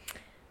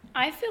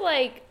 I feel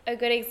like a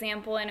good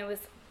example, and it was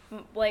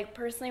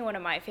personally one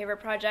of my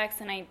favorite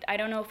projects, and I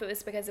don't know if it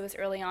was because it was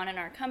early on in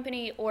our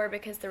company or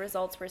because the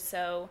results were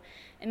so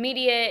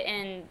immediate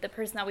and the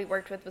person that we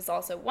worked with was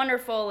also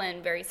wonderful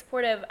and very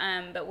supportive,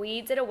 but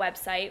we did a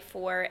website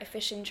for a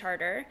fishing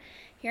charter.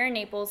 Here in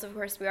Naples, of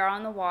course, we are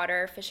on the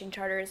water. Fishing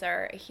charters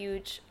are a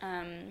huge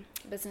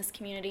business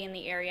community in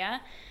the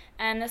area.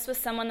 And this was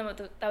someone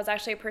that was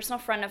actually a personal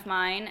friend of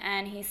mine,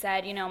 and he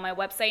said, my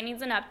website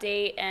needs an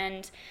update,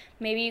 and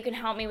maybe you can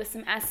help me with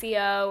some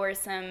SEO or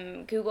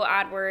some Google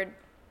AdWords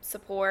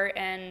support,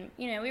 and,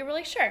 we were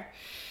really sure.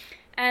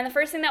 And the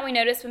first thing that we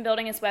noticed when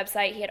building his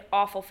website, he had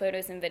awful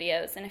photos and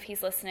videos, and if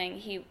he's listening,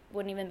 he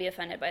wouldn't even be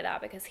offended by that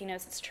because he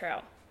knows it's true.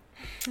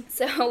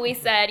 So we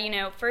said,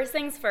 first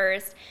things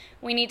first,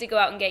 we need to go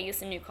out and get you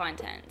some new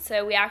content.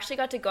 So we actually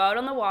got to go out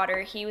on the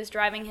water. He was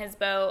driving his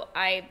boat.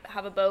 I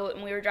have a boat,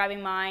 and we were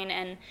driving mine,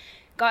 and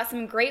got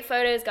some great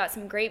photos, got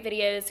some great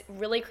videos,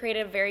 really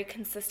created a very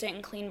consistent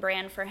and clean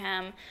brand for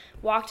him.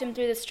 Walked him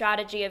through the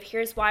strategy of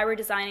here's why we're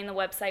designing the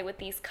website with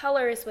these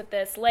colors, with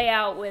this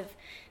layout, with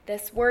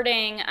this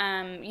wording,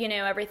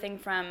 everything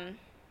from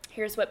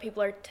here's what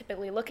people are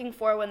typically looking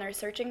for when they're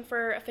searching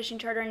for a fishing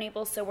charter in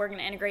Naples, so we're going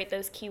to integrate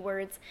those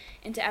keywords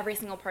into every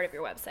single part of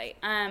your website.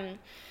 And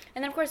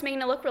then, of course,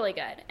 making it look really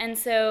good. And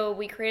so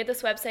we created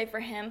this website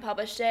for him,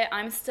 published it.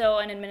 I'm still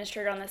an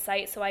administrator on the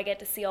site, so I get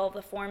to see all of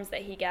the forms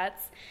that he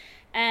gets.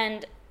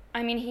 And,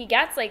 he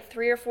gets like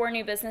 3 or 4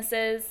 new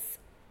businesses,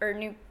 or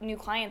new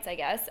clients, I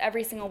guess,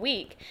 every single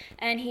week.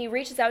 And he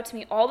reaches out to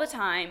me all the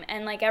time.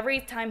 And like every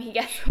time he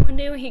gets someone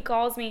new, he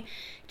calls me,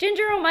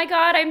 Ginger, oh my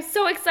God, I'm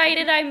so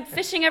excited. I'm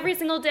fishing every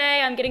single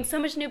day. I'm getting so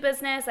much new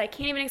business. I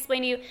can't even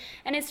explain to you.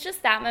 And it's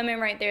just that moment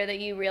right there that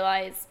you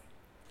realize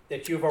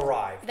that you've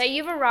arrived.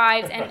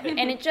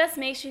 And it just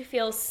makes you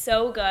feel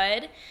so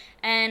good.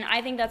 And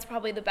I think that's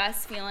probably the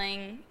best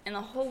feeling in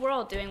the whole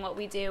world, doing what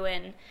we do.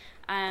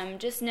 And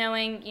just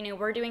knowing,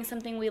 we're doing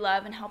something we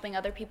love and helping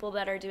other people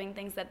that are doing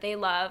things that they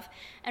love.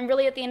 And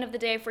really, at the end of the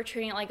day, if we're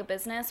treating it like a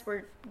business,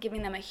 we're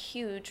giving them a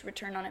huge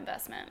return on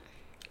investment.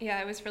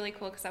 Yeah, it was really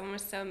cool because that one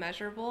was so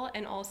measurable.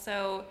 And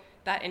also,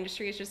 that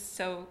industry is just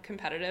so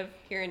competitive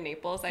here in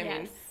Naples. I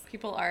mean,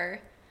 people are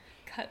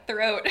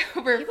cutthroat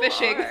over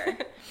fishing.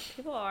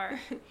 People are.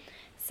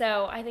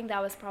 So I think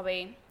that was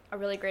probably a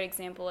really great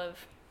example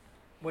of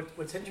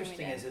what's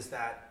interesting is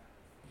that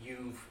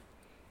you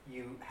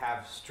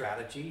have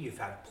strategy, you've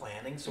had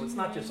planning, so it's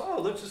not just,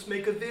 let's just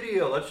make a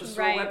video, let's just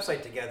throw a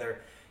website together.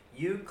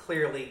 You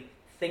clearly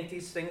think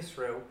these things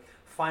through,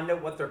 find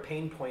out what their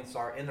pain points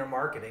are in their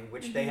marketing,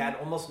 which they had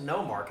almost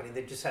no marketing.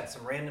 They just had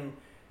some random,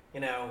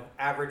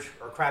 average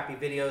or crappy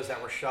videos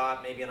that were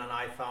shot maybe on an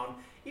iPhone.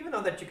 Even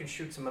though that you can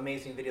shoot some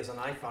amazing videos on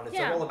iPhone, it's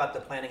all about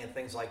the planning and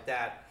things like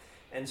that.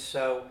 And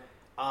so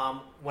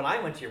when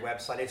I went to your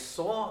website, I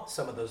saw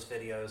some of those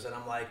videos, and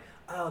I'm like,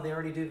 oh, they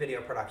already do video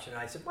production. And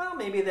I said, well,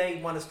 maybe they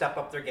want to step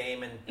up their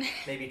game and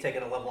maybe take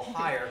it a level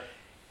higher.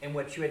 And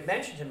what you had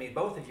mentioned to me,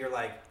 both of you, are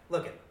like,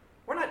 look,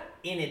 we're not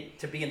in it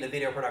to be in the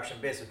video production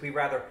business. We'd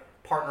rather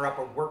partner up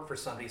or work for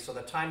somebody. So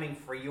the timing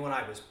for you and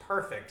I was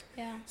perfect.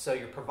 Yeah. So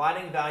you're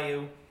providing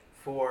value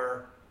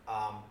for,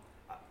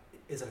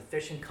 is it a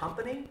fishing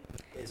company?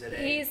 Is it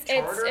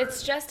a charter?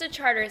 It's just a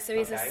charter. So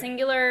he's a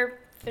singular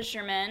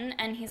fisherman,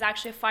 and he's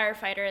actually a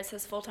firefighter as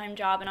his full-time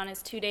job, and on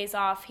his 2 days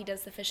off he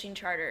does the fishing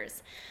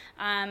charters.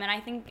 And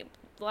I think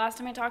the last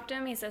time I talked to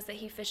him, he says that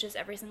he fishes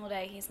every single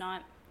day. He's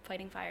not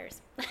fighting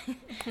fires.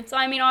 So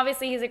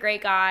obviously he's a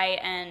great guy,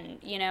 and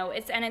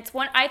it's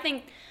one, I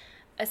think,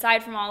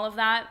 aside from all of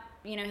that,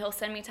 he'll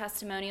send me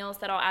testimonials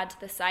that I'll add to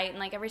the site, and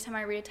like every time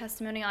I read a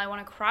testimonial I want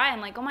to cry. I'm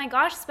like, oh my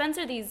gosh,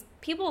 Spencer, these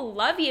people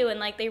love you,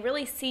 and like they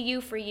really see you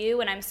for you,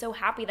 and I'm so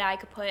happy that I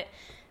could put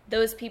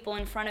those people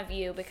in front of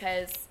you,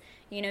 because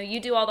you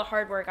do all the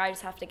hard work. I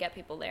just have to get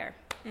people there.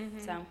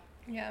 So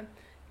yeah.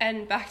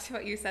 And back to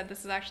what you said,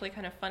 this is actually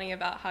kind of funny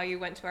about how you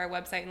went to our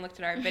website and looked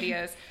at our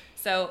videos.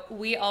 So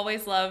we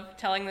always love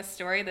telling this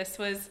story. This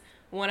was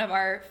one of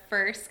our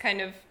first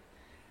kind of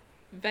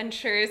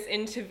ventures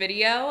into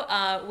video.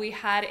 We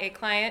had a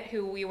client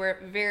who we were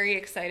very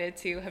excited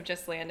to have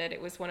just landed.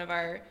 It was one of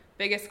our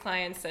biggest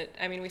clients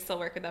we still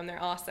work with them.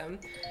 They're awesome.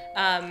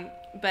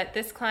 But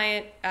this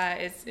client,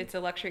 it's a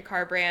luxury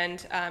car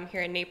brand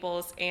here in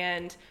Naples,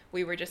 and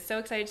we were just so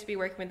excited to be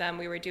working with them.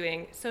 We were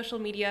doing social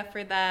media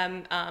for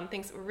them,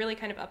 things that were really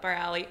kind of up our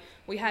alley.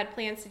 We had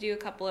plans to do a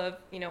couple of,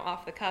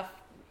 off-the-cuff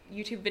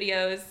YouTube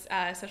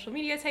videos, social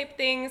media type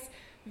things,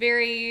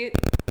 very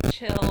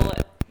chill,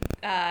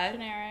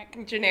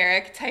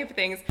 generic type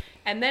things.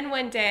 And then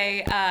one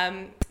day,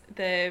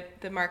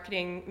 the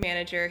marketing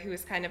manager, who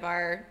was kind of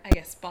our, I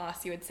guess,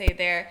 boss, you would say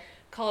there,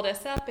 called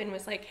us up and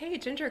was like, hey,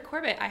 Ginger,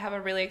 Corbett, I have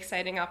a really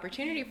exciting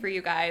opportunity for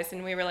you guys.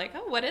 And we were like,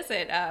 oh, what is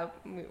it?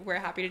 We're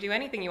happy to do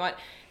anything you want.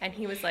 And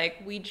he was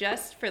like, we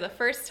just, for the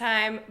first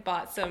time,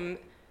 bought some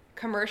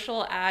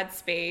commercial ad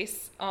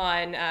space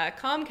on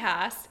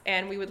Comcast,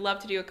 and we would love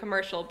to do a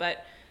commercial,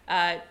 but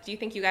do you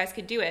think you guys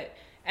could do it?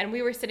 And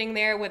we were sitting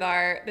there with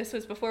this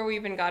was before we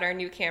even got our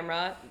new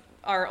camera,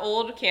 our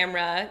old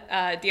camera,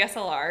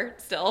 DSLR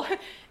still,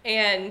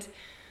 and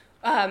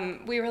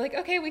we were like,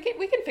 okay, we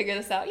can figure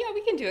this out. Yeah,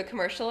 we can do a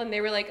commercial. And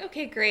they were like,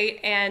 okay, great.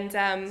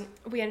 And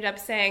we ended up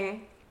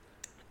saying,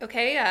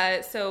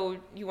 okay, so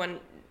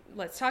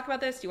let's talk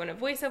about this. Do you want a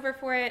voiceover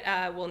for it?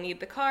 We'll need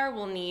the car.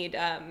 We'll need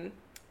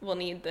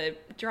the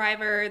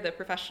driver, the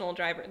professional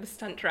driver, the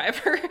stunt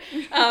driver, for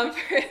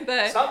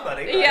the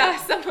somebody. Right? Yeah,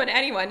 someone,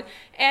 anyone.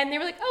 And they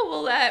were like,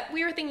 oh, well,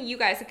 we were thinking you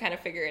guys could kind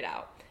of figure it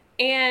out.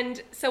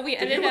 And so we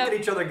ended up... Did you look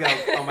at each other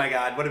and go, oh my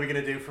God, what are we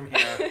going to do from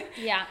here?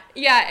 Yeah.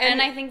 Yeah. And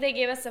I think they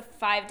gave us a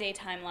 5-day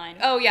timeline.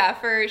 Oh yeah,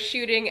 for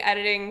shooting,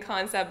 editing,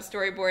 concept,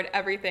 storyboard,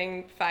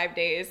 everything, 5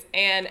 days.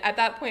 And at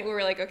that point we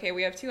were like, okay,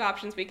 we have two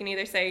options. We can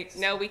either say,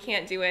 no, we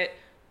can't do it,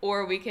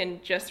 or we can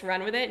just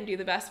run with it and do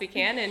the best we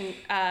can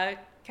and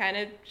kind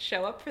of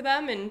show up for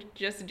them and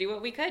just do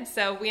what we could.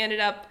 So we ended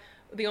up,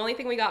 the only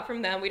thing we got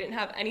from them, we didn't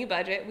have any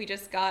budget. We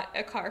just got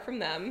a car from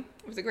them.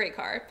 It was a great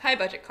car, high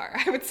budget car,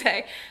 I would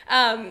say.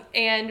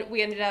 And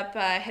we ended up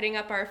hitting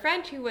up our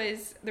friend who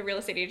was the real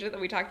estate agent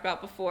that we talked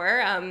about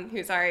before,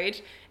 who's our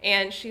age.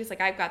 And she's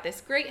like, I've got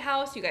this great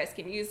house. You guys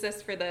can use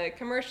this for the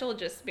commercial.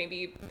 Just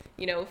maybe,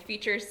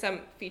 feature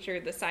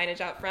the signage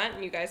out front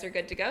and you guys are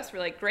good to go. So we're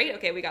like, great.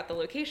 Okay, we got the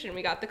location.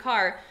 We got the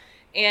car.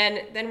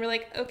 And then we're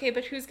like, okay,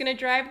 but who's going to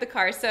drive the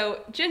car? So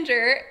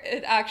Ginger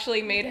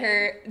actually made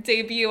her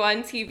debut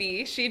on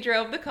TV. She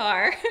drove the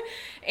car,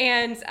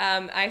 and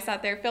I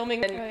sat there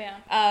filming.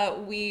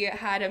 And we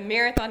had a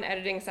marathon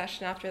editing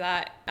session after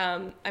that.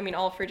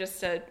 All for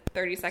just a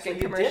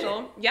 30-second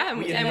commercial. Yeah, and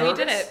we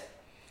did it.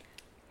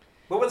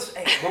 What was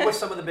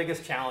some of the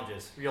biggest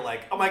challenges? You're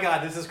like, oh my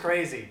God, this is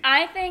crazy.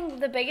 I think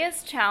the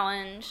biggest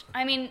challenge,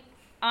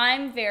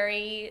 I'm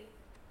very...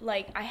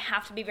 I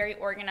have to be very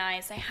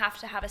organized. I have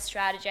to have a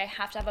strategy. I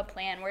have to have a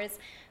plan. Whereas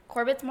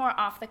Corbett's more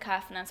off the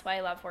cuff, and that's why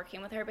I love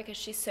working with her, because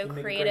she's so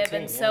creative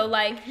and so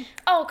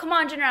oh, come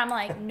on, Ginger. I'm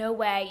like, no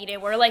way.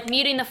 We're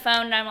muting the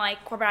phone, and I'm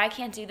like, Corbett, I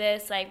can't do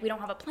this. We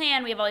don't have a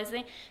plan. We have all these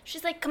things.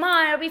 She's like, come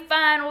on, it'll be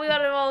fun.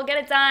 We'll get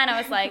it done. I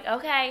was like,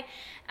 okay.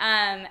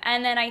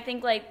 And then I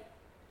think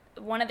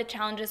one of the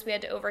challenges we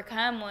had to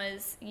overcome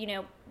was,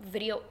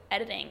 video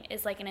editing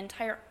is an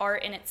entire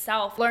art in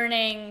itself.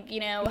 Learning,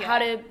 how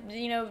to,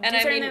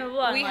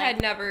 and we had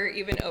never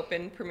even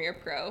opened Premiere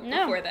Pro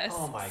before this.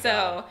 Oh my God.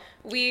 So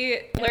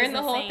we learned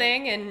the whole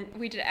thing, and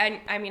we did.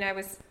 I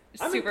was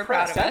super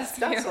proud of us.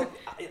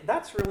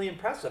 That's really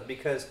impressive,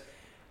 because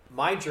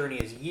my journey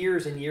is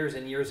years and years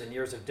and years and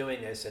years of doing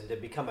this, and to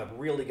become a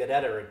really good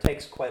editor, it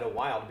takes quite a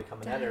while to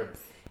become an editor.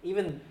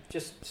 Even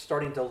just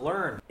starting to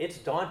learn, it's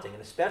daunting,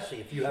 and especially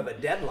if you have a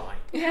deadline.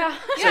 Yeah.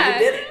 So you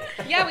did it.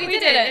 Yeah, we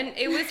did it. And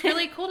it was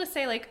really cool to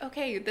say,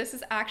 okay, this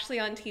is actually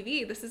on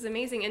TV. This is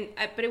amazing.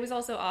 But it was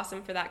also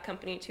awesome for that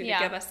company, too, to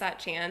give us that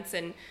chance.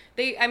 And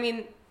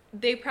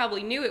they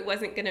probably knew it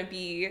wasn't going to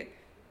be,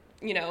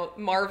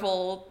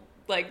 Marvel,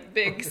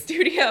 big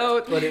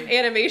studio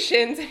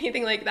animations,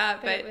 anything like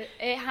that. But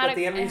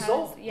the end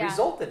result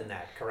resulted in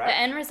that, correct? The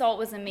end result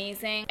was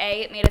amazing.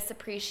 It made us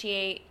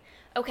appreciate,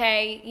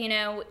 okay,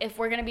 if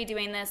we're going to be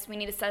doing this, we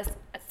need to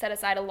set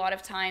aside a lot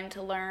of time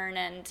to learn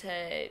and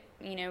to,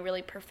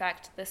 really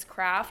perfect this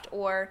craft.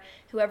 Or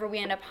whoever we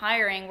end up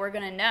hiring, we're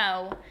going to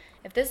know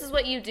if this is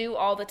what you do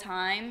all the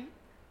time,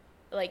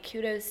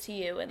 kudos to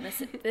you. And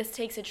this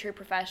takes a true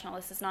professional.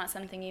 This is not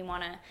something you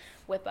want to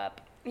whip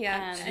up.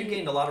 Yeah. So you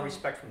gained a lot of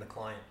respect from the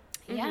client.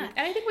 Yeah. Mm-hmm.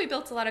 And I think we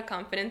built a lot of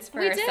confidence for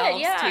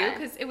ourselves, too,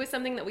 because it was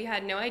something that we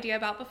had no idea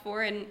about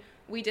before, and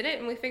we did it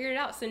and we figured it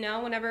out. So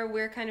now whenever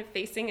we're kind of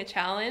facing a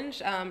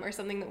challenge or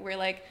something that we're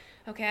like,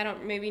 okay, I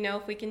don't maybe know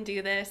if we can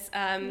do this.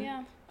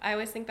 I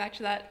always think back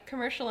to that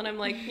commercial, and I'm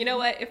like, you know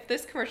what? If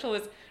this commercial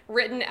was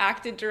written,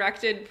 acted,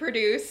 directed,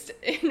 produced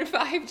in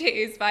 5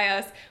 days by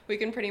us, we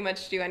can pretty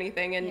much do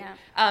anything. And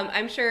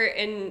I'm sure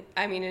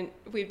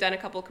we've done a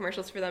couple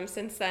commercials for them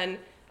since then.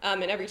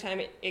 And every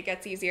time it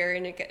gets easier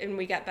and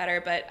we get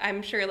better. But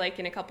I'm sure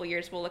in a couple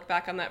years we'll look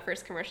back on that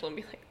first commercial and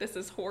be like, this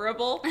is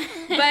horrible.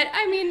 But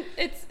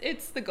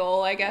it's the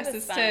goal, I guess,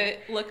 is fun to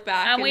look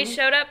back. And we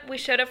showed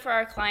up for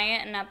our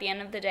client, and at the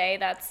end of the day,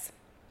 that's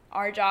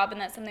our job, and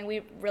that's something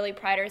we really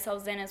pride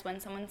ourselves in, is when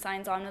someone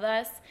signs on with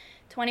us.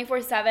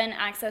 24/7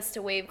 access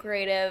to Wave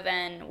Creative,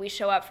 and we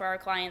show up for our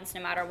clients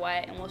no matter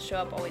what, and we'll show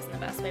up always in the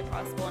best way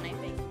possible. And I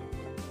think